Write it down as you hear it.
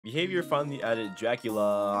Behavior finally added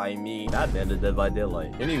Dracula, Batman to Dead by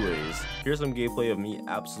Daylight. Anyways, here's some gameplay of me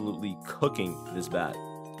absolutely cooking this bat,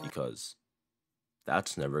 because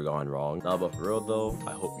that's never gone wrong. Nah, but for real though,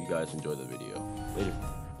 I hope you guys enjoy the video. Later.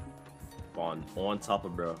 On top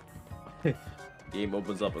of bro. Game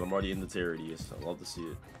opens up and I'm already in the terrorities. I love to see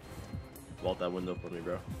it. Vault that window for me,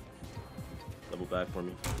 bro. Double back for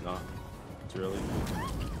me. Nah, it's early.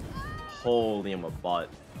 Holy, I'm a bot.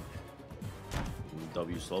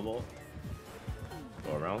 W slow vault.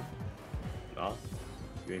 Go around. Nah,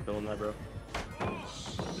 you ain't feeling that, bro.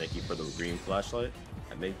 Thank you for the green flashlight.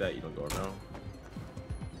 I make that, you don't go around.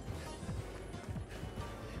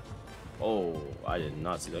 Oh, I did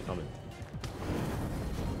not see that coming.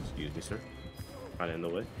 Excuse me, sir. Kinda in the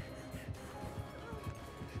way.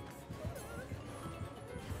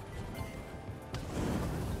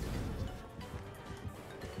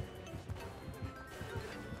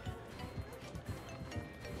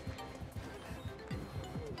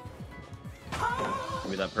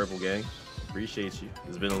 Give me that purple, gang. Appreciate you.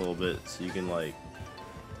 It's been a little bit, so you can like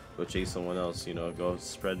go chase someone else, you know, go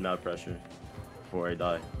spread mad pressure before I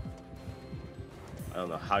die. I don't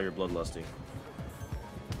know how you're bloodlusting.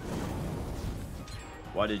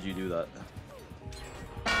 Why did you do that?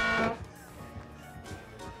 I'm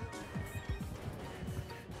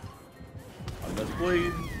gonna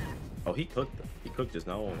play. Oh, he cooked. He cooked just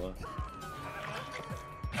now.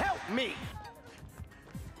 Help me!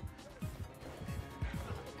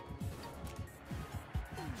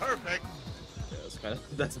 Perfect. Yeah, it's kind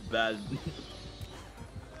of that's bad.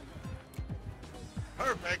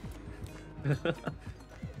 Perfect.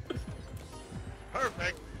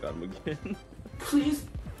 Perfect. Got him again. Please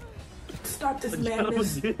stop this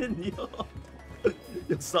madness. Again, yo.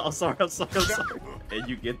 I'm sorry. And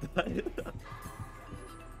you get that?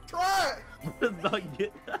 Try. I did not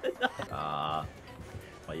get that.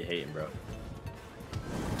 Why you hating, bro?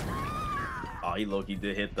 Oh, he low-key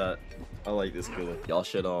did hit that. I like this killer. Y'all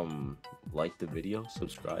should like the video,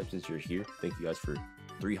 subscribe since you're here. Thank you guys for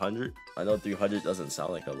 300. I know 300 doesn't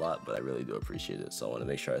sound like a lot, but I really do appreciate it. So I want to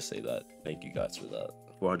make sure I say that. Thank you guys for that.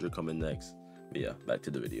 400 coming next. But yeah, back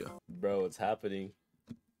to the video. Bro, it's happening.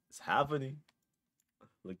 It's happening.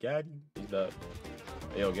 Look at you. He's back.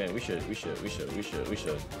 Hey, yo, gang, we should.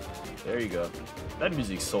 There you go. That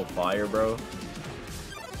music's so fire, bro.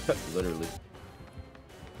 Literally.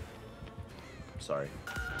 Sorry.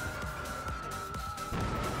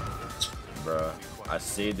 Bruh, I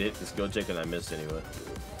saved it, the skill check, and I missed anyway.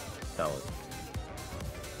 Talent.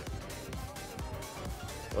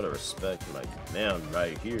 What a respect, like, man,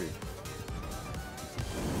 right here.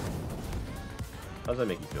 How does that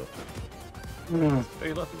make you feel? Oh,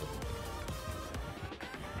 you left me.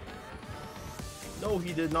 No,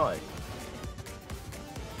 he did not.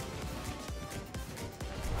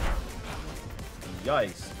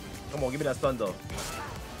 Yikes. Come on, give me that stun though.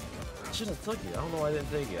 I should have took it. I don't know why I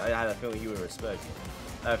didn't take it. I had a feeling you would respect.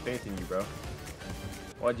 I have faith in you, bro.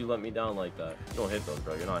 Why'd you let me down like that? You don't hit those,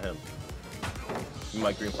 bro. You're not him. You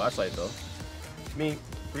my green flashlight though. Me,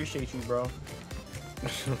 appreciate you, bro.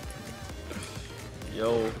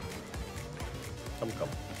 Yo. Come.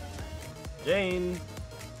 Jane.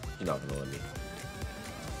 You're not gonna let me.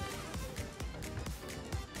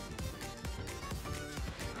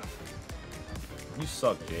 You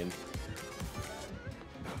suck, Jane.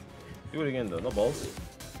 Do it again though, no balls.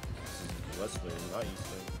 West wing, not east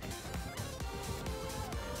wing.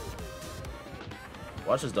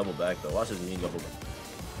 Watch this double back though. Watch this mean double back.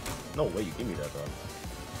 No way you give me that though.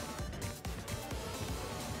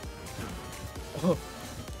 Oh.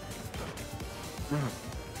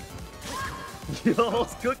 Yo, I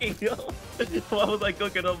was cooking, yo. Why was I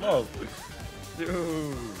cooking them up?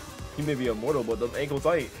 Dude. He may be immortal, but them ankles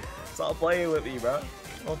tight. Stop playing with me, bro.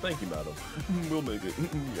 Oh, thank you, madam. We'll make it.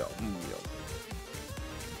 Yo.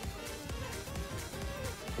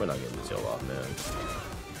 We're not getting this yo off, man.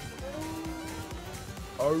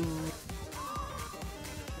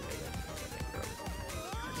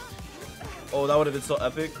 Oh, that would have been so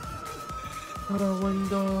epic. What a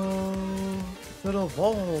window. To the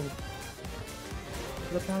vault.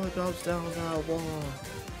 The power drops down that wall.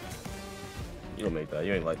 You don't make that.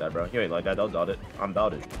 You ain't like that, bro. You ain't like that. Don't doubt it. I'm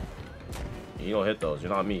doubted. You don't hit those.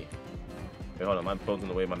 You're not me. Wait, hold on. My phone's in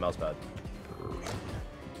the way of my mouse pad.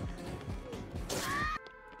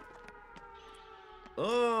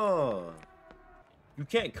 Oh, you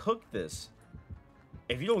can't cook this.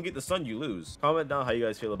 If you don't get the sun, you lose. Comment down how you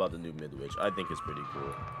guys feel about the new mid-witch. I think it's pretty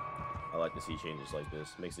cool. I like to see changes like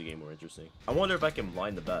this. Makes the game more interesting. I wonder if I can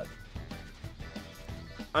blind the bat.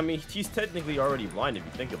 I mean, he's technically already blind if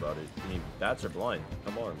you think about it. I mean, bats are blind.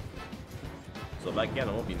 Come on. So if I can,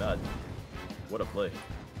 I won't be mad. What a play.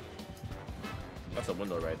 That's a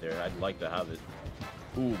window right there. I'd like to have it.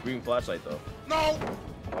 Ooh, green flashlight though. No!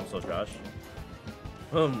 I'm so trash.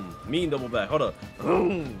 Mean double back. Hold up.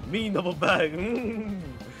 Mean double back.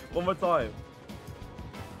 One more time.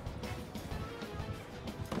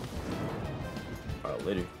 Alright,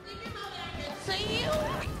 later. See you.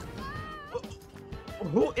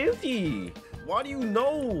 Who is he? Why do you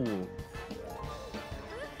know?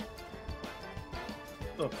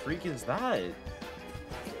 What the freak is that?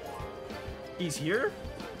 He's here?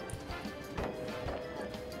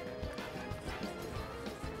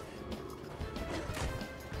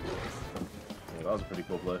 Oh, that was a pretty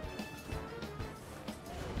cool play.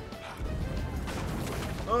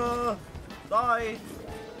 Die!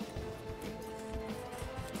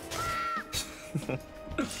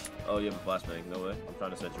 Oh, you have a flashbang. No way. I'm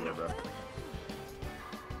trying to set you up, bro.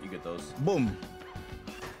 You get those. Boom.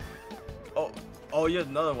 Oh, yeah,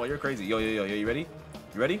 another one. You're crazy. Yo, you ready?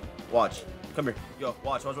 You ready? Watch. Come here. Yo,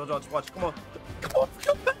 watch. Come on. Come on,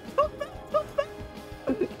 come back. Come back.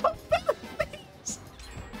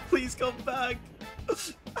 Please come back.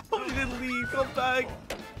 Oh, you didn't leave. Come back.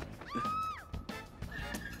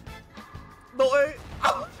 No way.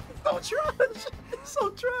 Oh, so trash. It's so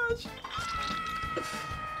trash.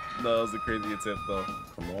 No, that was a crazy attempt, though.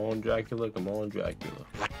 Come on, Dracula. Come on, Dracula.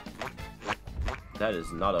 That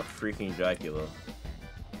is not a freaking Dracula.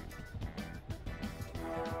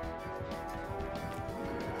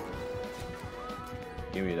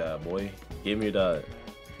 Give me that, boy. Give me that.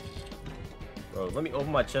 Bro, let me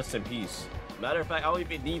open my chest in peace. Matter of fact, I don't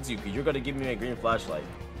even need you, because you're going to give me a green flashlight.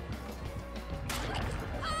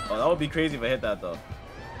 Oh, that would be crazy if I hit that, though.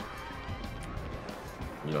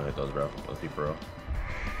 You don't hit those, bro. Let's be for real.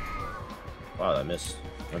 Wow, I missed.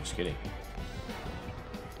 I'm just kidding.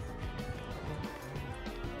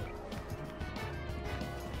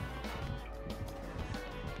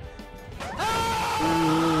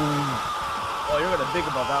 Oh, you're gonna think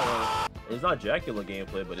about that one. It's not Dracula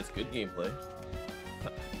gameplay, but it's good gameplay.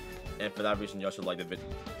 And for that reason, y'all should like the video.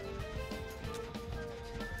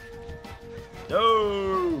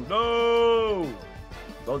 No!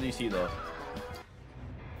 No DC though.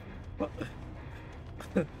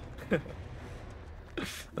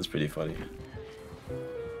 That's pretty funny.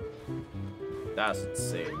 That's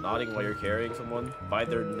insane. Nodding while you're carrying someone by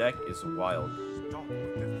their neck is wild.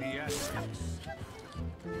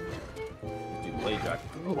 Dude, play Jack.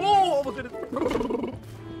 Oh, almost hit it.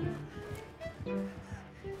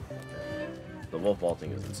 The wolf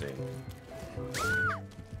vaulting is insane.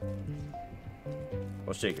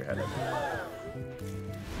 Well, shake your head at me.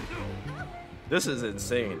 This is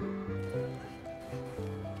insane.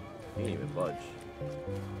 He didn't even budge.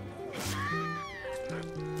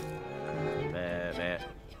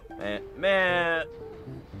 Man.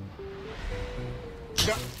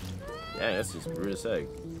 Yeah, that's just rude as egg.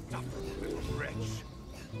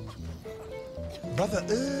 Brother,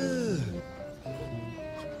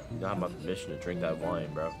 You don't have my permission to drink that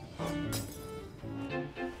wine, bro.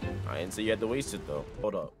 I didn't say you had to waste it though.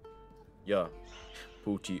 Hold up. Yeah.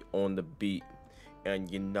 Poochie on the beat.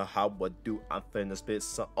 And you know how I do. I'm finna spit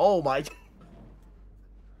some. Oh my.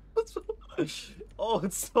 Oh,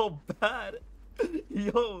 it's so bad.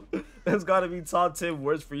 Yo, that's gotta be top 10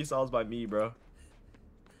 worst freestyles by me, bro.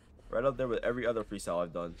 Right up there with every other freestyle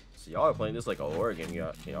I've done. So y'all are playing this like a horror game.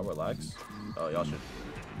 Can y'all relax? Oh, y'all should.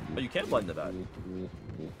 But you can blend the bat.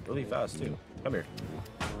 Really fast, too. Come here.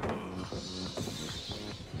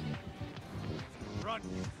 Run!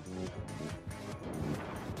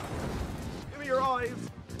 Give me your eyes.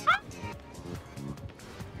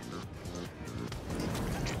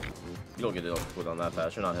 You don't get it put on that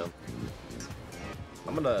fast. You're not him.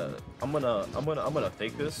 I'm gonna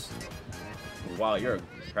fake this. Wow, you're a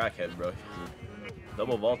crackhead, bro.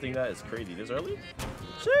 Double vaulting that is crazy. This early?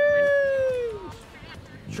 Sheesh!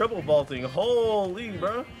 Triple vaulting, holy,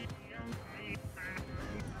 bro.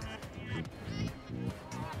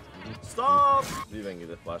 Stop! See if I can get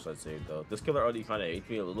the flashlight saved though. This killer already kind of hates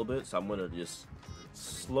me a little bit, so I'm gonna just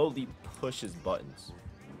slowly push his buttons.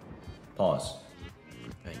 Pause.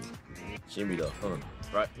 Hey, shimmy though.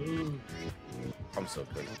 Right. I'm so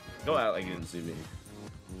quick. Go out like you didn't see me.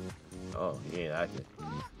 Oh, he ain't acting.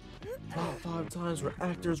 Oh, 5 times where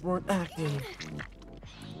actors weren't acting.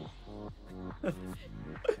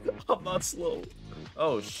 I'm not slow.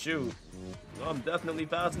 Oh shoot. I'm definitely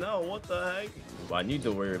fast now. What the heck? What I need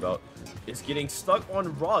to worry about is getting stuck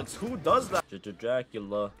on rocks. Who does that?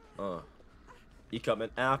 Dracula. He coming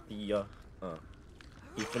after ya.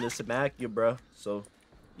 He finna smack you, bro. So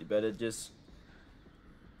you better just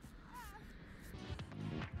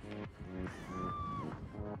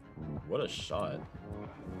What a shot.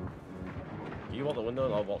 Can you walk the window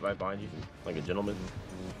and I'll walk right behind you like a gentleman?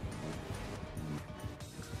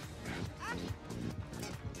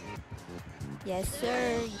 Yes,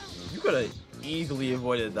 sir. You could have easily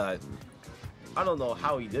avoided that. I don't know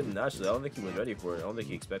how he didn't, actually. I don't think he was ready for it. I don't think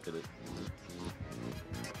he expected it.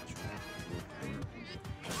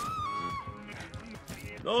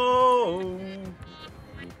 No!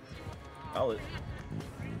 Pallet.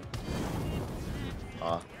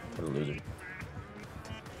 Ah, what a loser.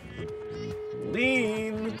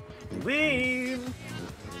 Lean! Lean!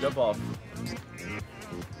 Jump off.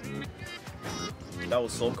 That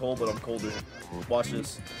was so cold, but I'm colder. Watch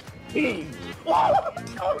this. Oh!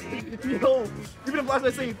 Yo! Give me the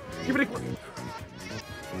flashlight save! Give me the...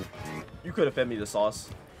 You could have fed me the sauce.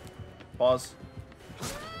 Pause.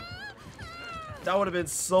 That would have been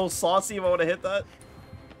so saucy if I would have hit that.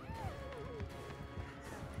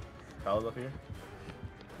 Kyle's up here?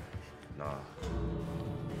 Nah.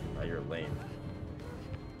 Nah, you're lame.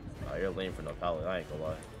 Nah, you're lame for no pallet. I ain't gonna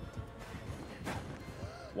lie.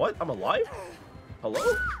 What? I'm alive? Hello?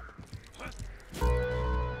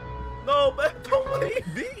 No, man, don't leave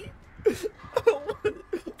me! I don't want...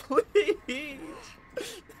 Please!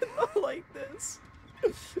 Not like this.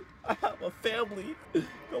 I have a family.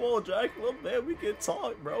 Come on, Dracula, man, we can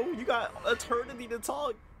talk, bro. You got eternity to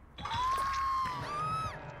talk.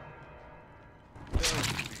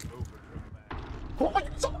 Who are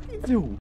you talking to?